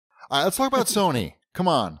All right, let's talk about Sony. Come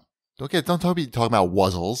on. Don't talk about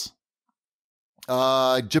wuzzles.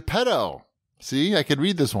 Geppetto. See, I could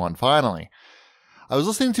read this one, finally. I was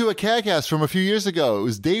listening to a CAGCast from a few years ago. It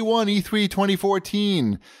was day one, E3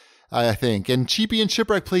 2014, I think. And Cheapy and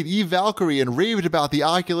Shipwreck played Eve Valkyrie and raved about the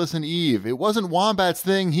Oculus and Eve. It wasn't Wombat's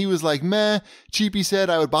thing. He was like, meh. Cheapy said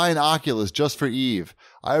I would buy an Oculus just for Eve.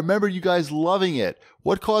 I remember you guys loving it.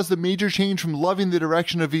 What caused the major change from loving the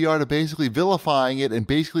direction of VR to basically vilifying it and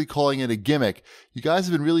basically calling it a gimmick? You guys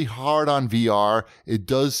have been really hard on VR. It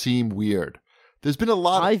does seem weird. There's been a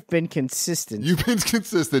lot. I've been consistent. You've been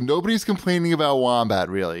consistent. Nobody's complaining about Wombat,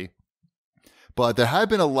 really. But there have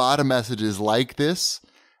been a lot of messages like this,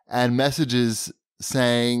 and messages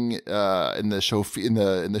saying in the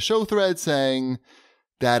show thread saying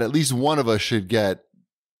that at least one of us should get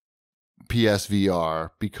PSVR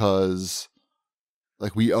because,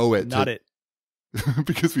 like, we owe it.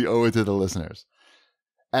 Because we owe it to the listeners.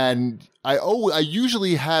 And I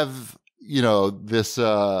usually have. This,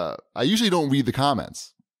 I usually don't read the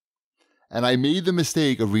comments. And I made the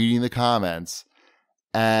mistake of reading the comments,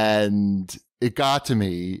 and it got to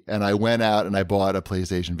me, and I went out and I bought a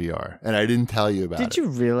PlayStation VR, and I didn't tell you about it. Did you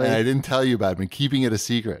really? And I didn't tell you about it. I've been keeping it a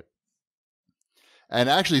secret. And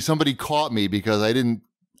actually, somebody caught me because I didn't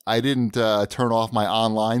turn off my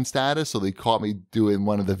online status, so they caught me doing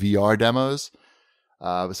one of the VR demos.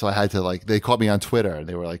 So I had to, they caught me on Twitter, and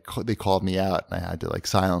they called me out, and I had to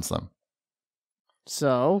silence them.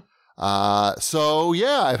 So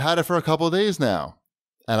yeah, I've had it for a couple of days now,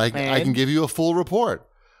 and I can give you a full report.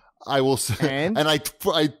 I will say, and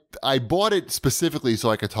I bought it specifically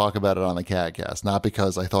so I could talk about it on the CAGCast, not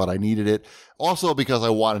because I thought I needed it. Also because I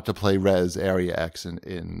wanted to play Res Area X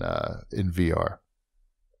in VR.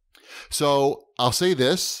 So I'll say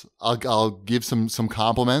this: I'll give some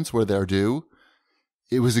compliments where they're due.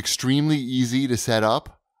 It was extremely easy to set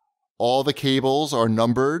up. All the cables are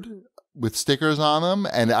numbered with stickers on them,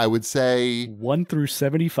 and I would say 1 through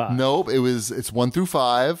 75. Nope, it's 1 through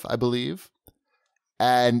 5, I believe,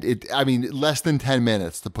 and less than 10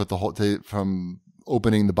 minutes to put from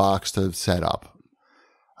opening the box to set up.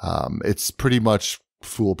 It's pretty much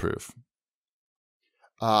foolproof.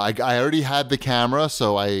 I already had the camera,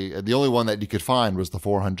 so the only one that you could find was the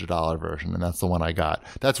 $400 version, and that's the one I got.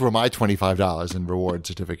 That's where my $25 in reward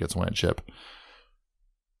certificates went, Chip.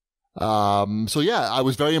 So yeah, I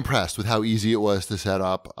was very impressed with how easy it was to set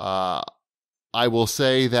up. I will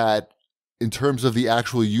say that in terms of the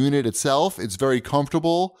actual unit itself, it's very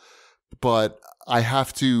comfortable, but I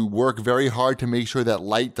have to work very hard to make sure that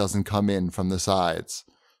light doesn't come in from the sides.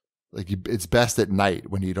 It's best at night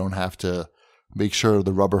when you don't have to make sure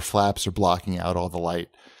the rubber flaps are blocking out all the light.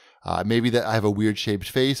 Maybe that I have a weird shaped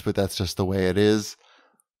face, but that's just the way it is.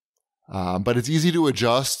 But it's easy to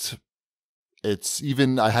adjust. I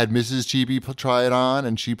had Mrs. Cheapy try it on,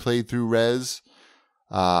 and she played through Res.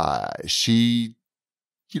 She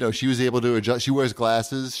was able to adjust. She wears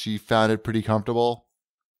glasses. She found it pretty comfortable.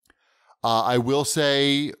 I will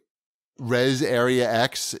say Res Area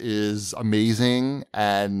X is amazing,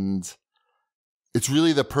 and it's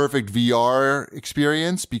really the perfect VR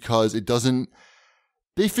experience because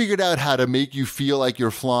they figured out how to make you feel like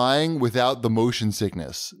you're flying without the motion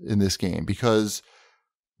sickness in this game, because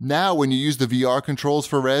now when you use the VR controls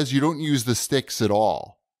for Res, you don't use the sticks at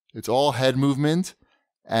all. It's all head movement,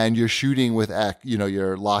 and you're shooting with X,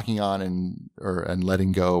 you're locking on and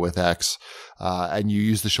letting go with X, and you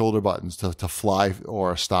use the shoulder buttons to fly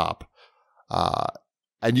or stop.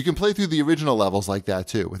 And you can play through the original levels like that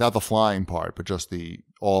too, without the flying part, but just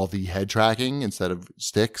all the head tracking instead of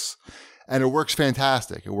sticks. And it works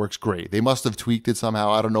fantastic. It works great. They must have tweaked it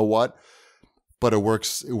somehow. I don't know what, but it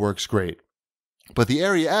works great. But the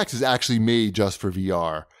Area X is actually made just for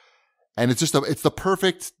VR. And it's the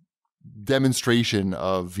perfect demonstration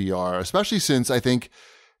of VR, especially since I think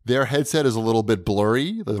their headset is a little bit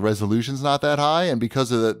blurry. The resolution's not that high. And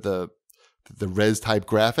because of the res type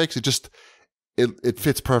graphics, it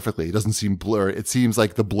fits perfectly. It doesn't seem blurry. It seems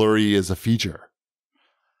like the blurry is a feature.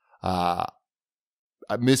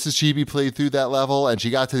 Mrs. Cheapy played through that level, and she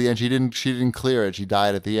got to the end. She didn't clear it. She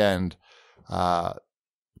died at the end. But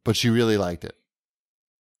she really liked it.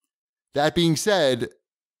 That being said,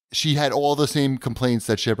 she had all the same complaints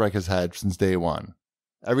that Shipwreck has had since day one.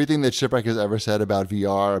 Everything that Shipwreck has ever said about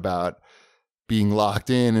VR, about being locked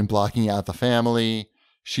in and blocking out the family,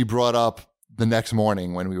 she brought up the next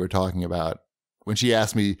morning when we were talking about, when she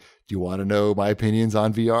asked me, do you want to know my opinions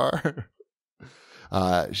on VR?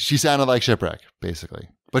 She sounded like Shipwreck, basically.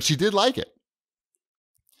 But she did like it.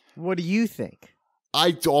 What do you think?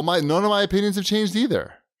 None of my opinions have changed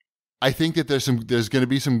either. I think that there's going to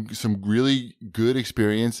be some really good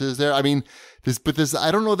experiences there. I mean,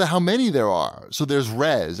 I don't know how many there are. So there's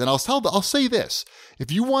Rez, and I'll say this: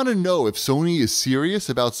 if you want to know if Sony is serious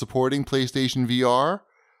about supporting PlayStation VR,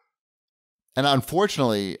 and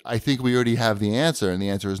unfortunately, I think we already have the answer, and the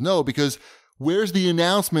answer is no, because where's the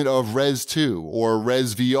announcement of Rez 2 or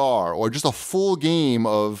Rez VR or just a full game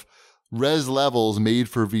of Rez levels made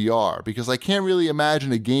for VR? Because I can't really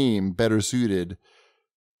imagine a game better suited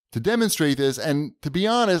to demonstrate this. And to be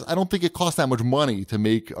honest, I don't think it costs that much money to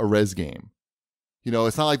make a Rez game. You know,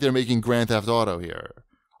 it's not like they're making Grand Theft Auto here.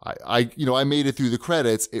 I made it through the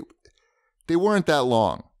credits. They weren't that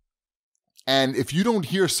long. And if you don't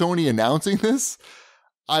hear Sony announcing this,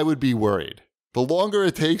 I would be worried. The longer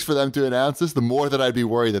it takes for them to announce this, the more that I'd be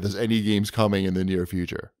worried that there's any games coming in the near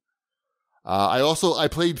future. I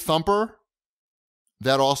played Thumper.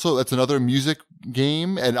 That's another music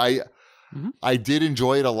game. And I did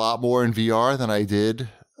enjoy it a lot more in VR than I did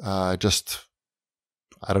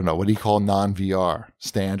I don't know, what do you call non-VR?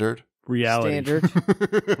 Standard? Reality.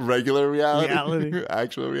 Standard. Regular reality? Reality.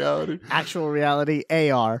 Actual reality? Actual reality,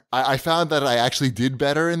 AR. I found that I actually did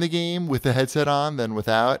better in the game with the headset on than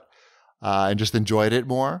without, and just enjoyed it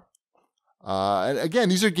more. And again,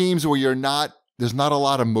 these are games where there's not a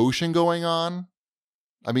lot of motion going on.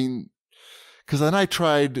 I mean, because then it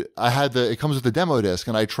comes with the demo disc,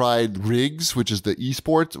 and I tried Rigs, which is the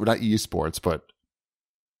esports, well, not esports, but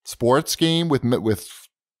sports game with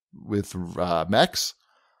mechs.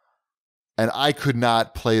 And I could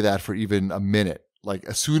not play that for even a minute. Like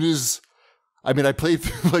as soon as, I played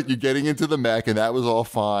through like you're getting into the mech and that was all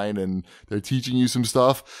fine and they're teaching you some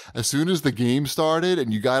stuff. As soon as the game started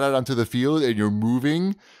and you got out onto the field and you're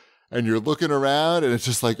moving and you're looking around and it's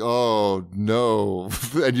just like, oh no.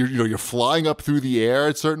 And you're flying up through the air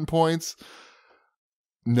at certain points.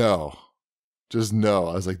 No, just no.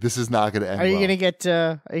 I was like, this is not going to end. Are you well.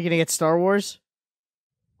 Are you gonna get Star Wars?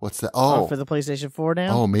 What's that? Oh, for the PlayStation 4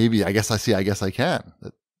 now. Oh, maybe. I guess I can.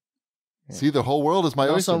 See, the whole world is my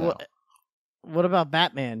oyster now. What about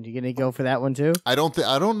Batman? You gonna go for that one too? I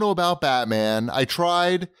don't know about Batman. I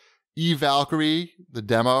tried Eve Valkyrie, the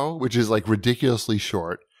demo, which is like ridiculously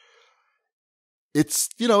short. It's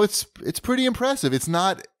pretty impressive. It's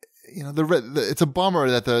not, it's a bummer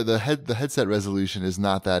that the headset resolution is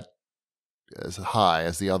not that as high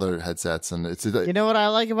as the other headsets, and it's. You know what I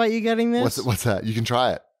like about you getting this? What's that? You can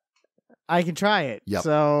try it. I can try it. Yep.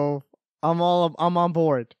 So I'm on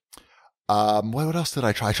board. What else did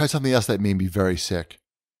I try? I tried something else that made me very sick.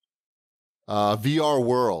 VR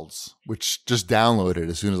Worlds, which just downloaded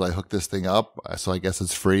as soon as I hooked this thing up. So I guess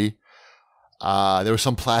it's free. There was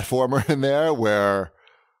some platformer in there where,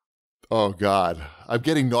 oh God, I'm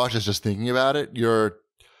getting nauseous just thinking about it.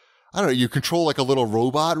 You control like a little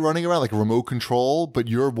robot running around, like a remote control, but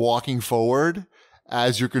you're walking forward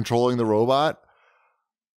as you're controlling the robot.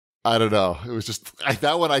 I don't know. It was just,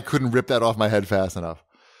 that one I couldn't rip that off my head fast enough.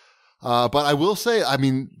 But I will say,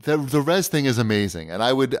 the Rez thing is amazing, and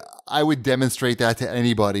I would demonstrate that to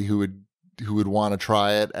anybody who would want to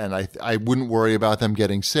try it, and I wouldn't worry about them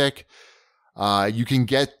getting sick. You can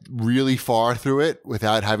get really far through it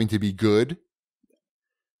without having to be good,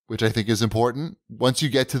 which I think is important. Once you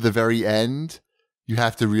get to the very end, you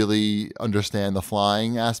have to really understand the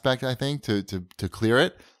flying aspect, I think, to clear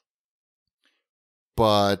it.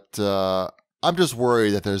 But I'm just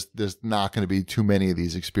worried that there's not going to be too many of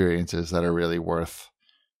these experiences that are really worth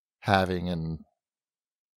having, and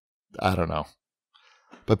I don't know.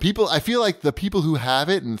 But I feel like the people who have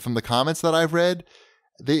it, and from the comments that I've read,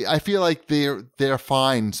 I feel like they're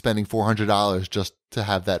fine spending $400 just to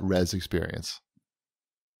have that Rez experience.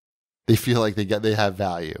 They feel like they have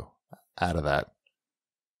value out of that.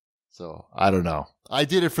 So I don't know. I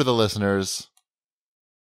did it for the listeners.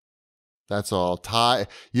 That's all. Ty,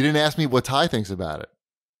 you didn't ask me what Ty thinks about it.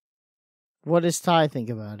 What does Ty think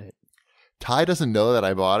about it? Ty doesn't know that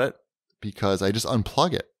I bought it because I just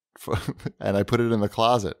unplug it and I put it in the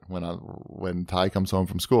closet when Ty comes home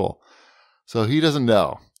from school. So he doesn't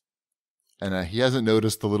know. And he hasn't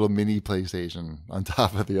noticed the little mini PlayStation on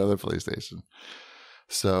top of the other PlayStation.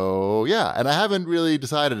 So yeah, and I haven't really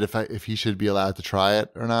decided if he should be allowed to try it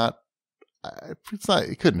or not.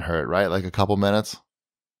 It couldn't hurt, right? Like a couple minutes.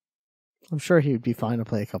 I'm sure he would be fine to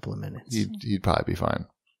play a couple of minutes. He'd probably be fine.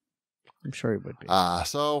 I'm sure he would be.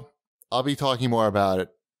 So I'll be talking more about it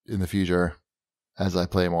in the future as I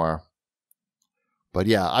play more. But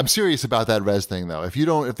yeah, I'm serious about that Rez thing though. If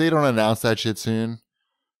they don't announce that shit soon,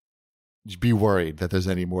 be worried that there's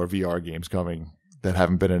any more VR games coming that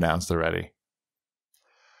haven't been announced already.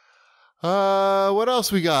 What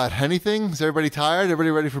else we got? Anything? Is everybody tired?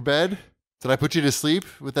 Everybody ready for bed? Did I put you to sleep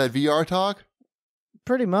with that VR talk?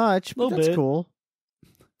 Pretty much. But Little that's bit. cool.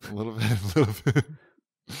 A little bit.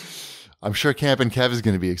 I'm sure Camp and Kev is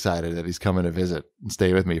going to be excited that he's coming to visit and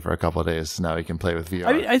stay with me for a couple of days. So now he can play with VR.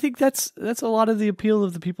 I mean, I think that's a lot of the appeal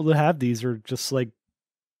of the people that have these are just like,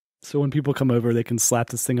 so when people come over, they can slap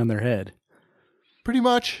this thing on their head. Pretty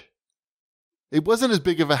much. It wasn't as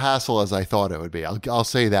big of a hassle as I thought it would be. I'll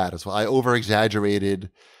say that as well. I over-exaggerated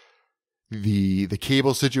the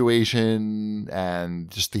cable situation and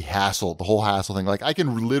just the whole hassle thing. Like I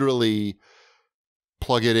can literally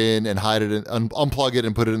plug it in and hide it, unplug it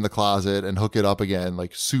and put it in the closet and hook it up again,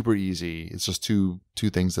 like super easy. It's just two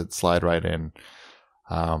things that slide right in.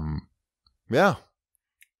 Yeah,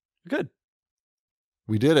 Good.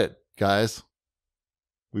 we did it, guys.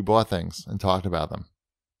 We bought things and talked about them.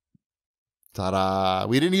 Ta-da!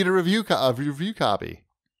 We didn't need a review copy.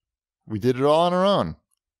 We did it all on our own.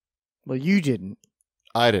 Well, you didn't.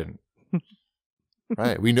 I didn't.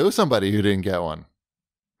 Right. We know somebody who didn't get one.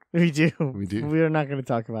 We do. We do. We are not going to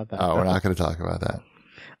talk about that. Oh, we're not going to talk about that.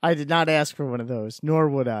 I did not ask for one of those, nor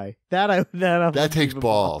would I. That takes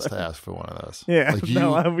balls to ask for one of those. Yeah, Like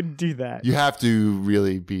no, I wouldn't do that. You have to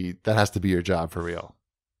really that has to be your job for real.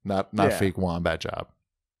 Not Yeah. fake wombat job.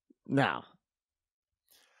 No.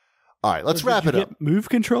 All right, let's Did wrap you it up. get Move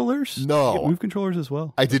controllers? No. Did you get Move controllers as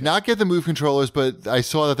well. I did not get the Move controllers, but I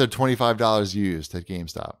saw that they're $25 used at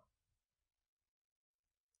GameStop.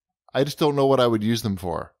 I just don't know what I would use them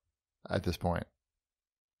for at this point.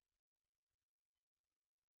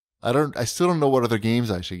 I still don't know what other games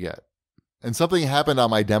I should get. And something happened on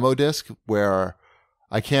my demo disc where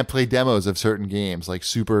I can't play demos of certain games like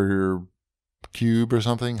Super Cube or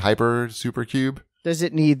something, Hyper Super Cube. Does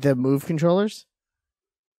it need the Move controllers?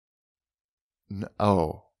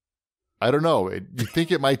 Oh, I don't know. You think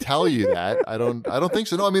it might tell you that? I don't think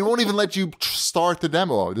so. No, I mean, it won't even let you start the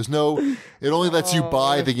demo. It only lets you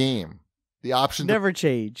buy the game. The option Never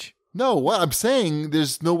change. No, what I'm saying,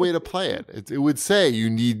 there's no way to play it. It would say you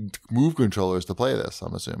need Move controllers to play this,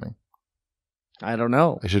 I'm assuming. I don't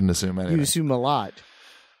know. I shouldn't assume anything. You assume a lot.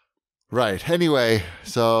 Right. Anyway,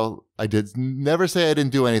 so I did never say I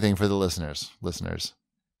didn't do anything for the listeners.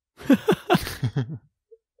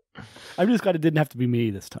 I'm just glad it didn't have to be me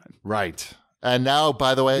this time. Right. And now,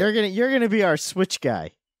 by the way, You're gonna be our Switch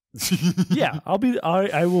guy. Yeah,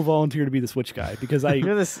 I will volunteer to be the Switch guy because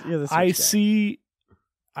You're the Switch guy.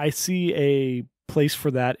 I see a place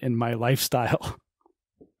for that in my lifestyle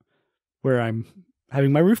where I'm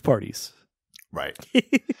having my roof parties. Right.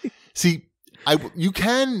 See,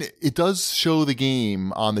 it does show the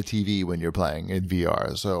game on the TV when you're playing in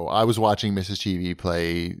VR. So I was watching Mrs. Cheapy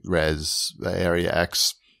play Res Area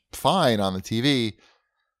X fine on the TV.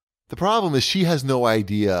 The problem is she has no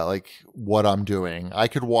idea like what I'm doing. I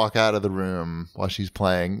could walk out of the room while she's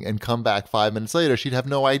playing and come back 5 minutes later. She'd have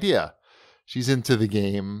no idea. She's into the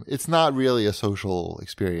game. It's not really a social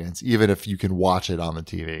experience, even if you can watch it on the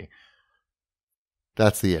TV.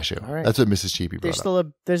 That's the issue. All right. That's what Mrs. Cheapy brought up.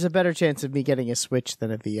 There's a better chance of me getting a Switch than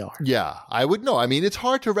a VR. Yeah, I would know. I mean, it's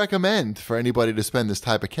hard to recommend for anybody to spend this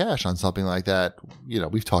type of cash on something like that. You know,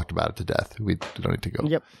 we've talked about it to death. We don't need to go.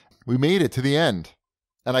 Yep. We made it to the end.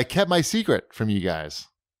 And I kept my secret from you guys.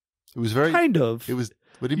 It was very... Kind of. It was...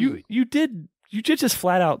 What do you mean? You did just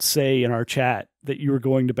flat out say in our chat that you were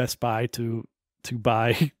going to Best Buy to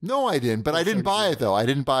buy. No, I didn't. But I didn't buy it, though. I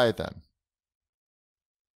didn't buy it then.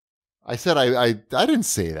 I said I didn't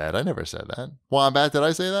say that. I never said that. Wombat, did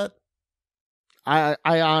I say that? I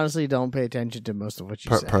honestly don't pay attention to most of what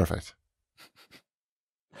you say. Perfect.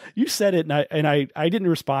 You said it, and I didn't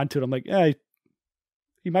respond to it. I'm like,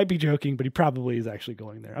 he might be joking, but he probably is actually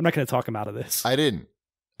going there. I'm not going to talk him out of this. I didn't.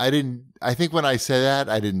 I think when I said that,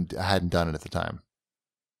 I hadn't done it at the time.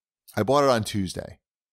 I bought it on Tuesday.